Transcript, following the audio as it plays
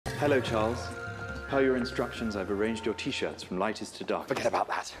Hello, Charles. Per your instructions, I've arranged your T-shirts from lightest to darkest. Forget about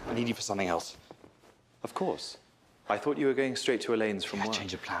that. I need you for something else. Of course. I thought you were going straight to Elaine's from work.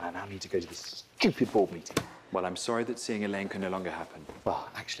 Change of plan. I now need to go to this stupid board meeting. Well, I'm sorry that seeing Elaine can no longer happen. Well,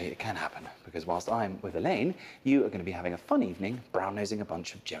 actually, it can happen, because whilst I'm with Elaine, you are going to be having a fun evening brown-nosing a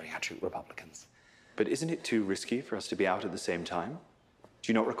bunch of geriatric Republicans. But isn't it too risky for us to be out at the same time?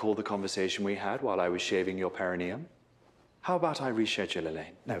 Do you not recall the conversation we had while I was shaving your perineum? How about I reschedule,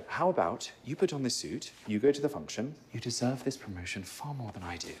 Elaine? No, how about you put on this suit, you go to the function, you deserve this promotion far more than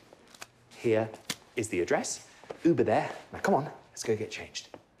I do. Here is the address. Uber there. Now, come on, let's go get changed.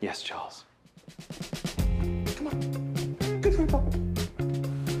 Yes, Charles. Come on. Good robot.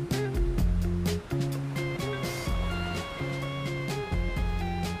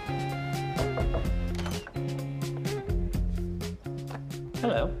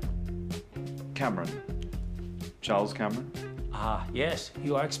 Hello. Cameron. Charles Cameron? Ah, yes,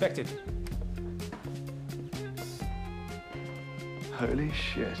 you are expected. Holy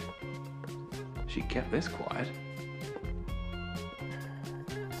shit. She kept this quiet.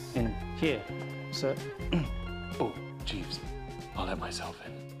 And here, sir. Oh, Jeeves. I'll let myself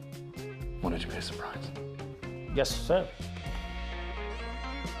in. Wanted to be a surprise. Yes, sir.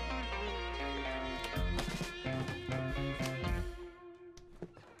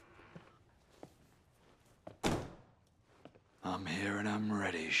 I'm here and I'm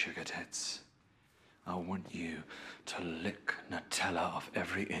ready, sugar tits. I want you to lick Nutella off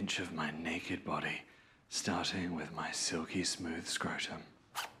every inch of my naked body, starting with my silky smooth scrotum.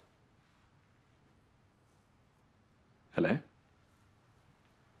 Hello?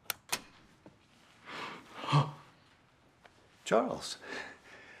 Charles,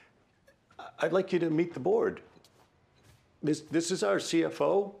 I'd like you to meet the board. This is our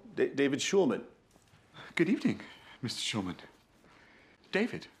CFO, David Schulman. Good evening, Mr. Schulman.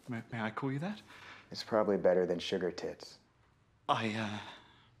 David, may I call you that? It's probably better than sugar tits. I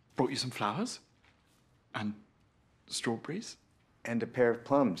brought you some flowers and strawberries. And a pair of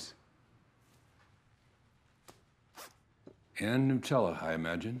plums. And Nutella, I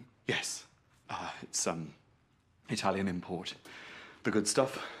imagine. Yes. It's Italian import. The good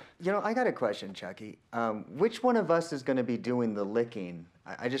stuff. You know, I got a question, Chucky. Which one of us is going to be doing the licking?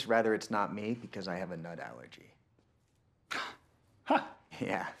 I just rather it's not me because I have a nut allergy. Huh.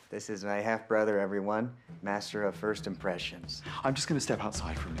 Yeah, this is my half-brother, everyone. Master of first impressions. I'm just going to step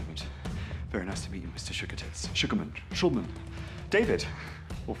outside for a moment. Very nice to meet you, Mr. Sugartits. Sugarman. Schulman. David.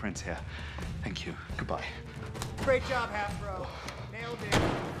 All friends here. Thank you. Goodbye. Great job, half-bro. Nailed it.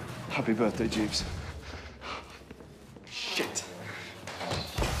 Happy birthday, Jeeves. Shit.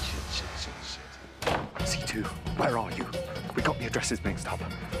 Shit. C2, where are you? We got the addresses mixed up.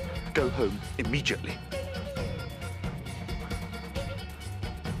 Go home immediately.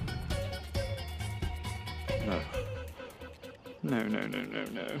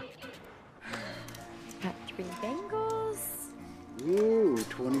 No. Got 3 bangles. Ooh,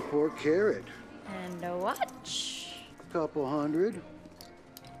 24 karat. And a watch. Couple hundred.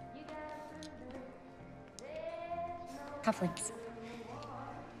 Cufflinks.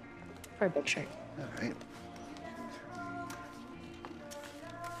 For a big shirt. All right.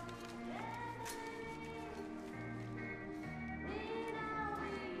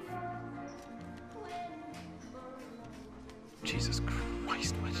 Jesus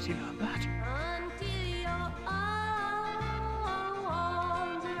Christ, where did you learn that?